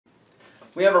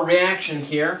We have a reaction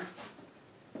here.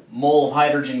 Mole of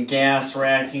hydrogen gas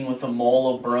reacting with a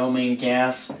mole of bromine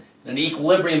gas in an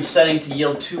equilibrium setting to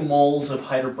yield 2 moles of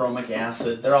hydrobromic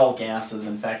acid. They're all gases.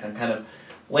 In fact, I'm kind of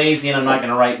lazy and I'm not going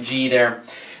to write G there.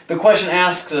 The question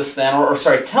asks us then,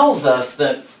 tells us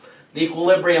that the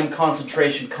equilibrium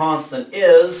concentration constant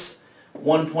is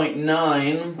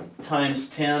 1.9 times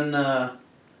 10 to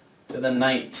the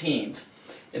 19th.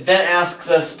 It then asks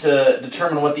us to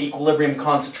determine what the equilibrium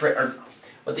constant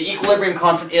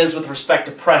is with respect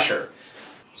to pressure.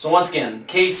 So once again,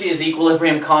 Kc is the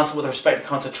equilibrium constant with respect to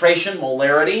concentration,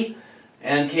 molarity,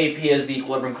 and Kp is the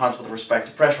equilibrium constant with respect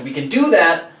to pressure. We can do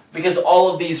that because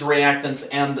all of these reactants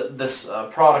and this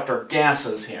product are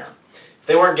gases here. If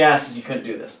they weren't gases, you couldn't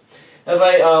do this. As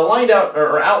I outlined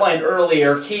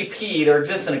earlier, Kp, there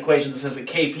exists an equation that says that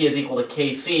Kp is equal to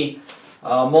Kc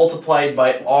multiplied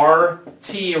by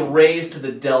RT raised to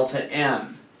the delta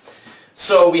N.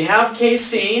 So we have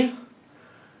Kc.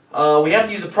 We have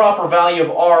to use a proper value of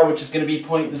R, which is going to be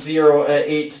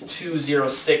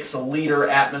 0.08206 liter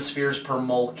atmospheres per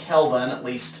mole Kelvin, at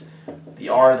least the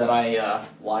R that I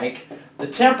like. The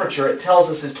temperature, it tells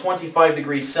us, is 25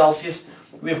 degrees Celsius.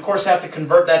 We, of course, have to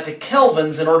convert that to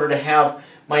kelvins in order to have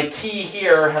my T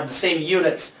here have the same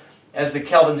units as the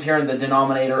kelvins here in the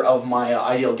denominator of my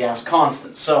ideal gas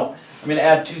constant. So I'm going to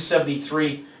add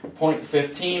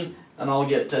 273.15, and I'll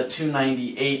get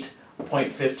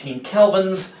 298.15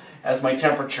 kelvins as my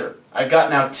temperature. I've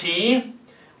got now T,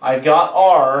 I've got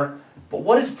R, but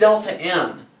what is delta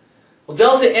N? Well,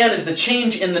 delta N is the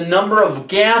change in the number of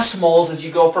gas moles as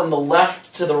you go from the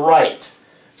left to the right.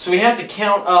 So we have to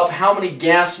count up how many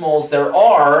gas moles there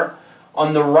are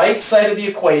on the right side of the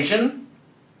equation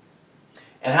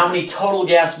and how many total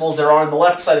gas moles there are on the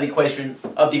left side of the equation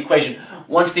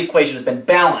once the equation has been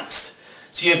balanced.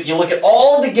 So if you look at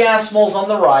all the gas moles on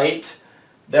the right,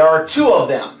 there are 2 of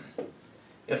them.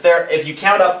 If you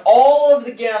count up all of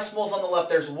the gas moles on the left,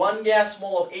 there's 1 gas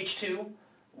mole of H2,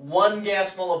 1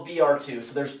 gas mole of Br2.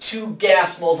 So there's 2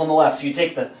 gas moles on the left. So you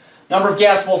take the number of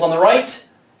gas moles on the right,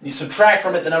 and you subtract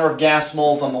from it the number of gas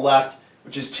moles on the left,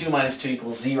 which is 2 minus 2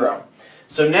 equals 0.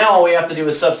 So now all we have to do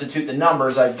is substitute the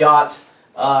numbers. I've got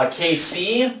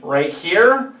Kc right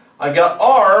here. I've got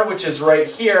R, which is right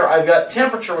here. I've got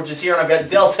temperature, which is here, and I've got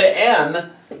delta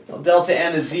N. Well, delta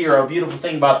N is 0. Beautiful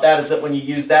thing about that is that when you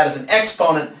use that as an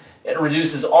exponent, it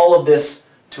reduces all of this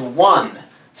to 1.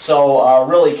 So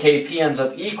really Kp ends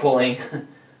up equaling,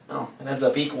 well, it ends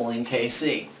up equaling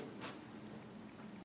Kc.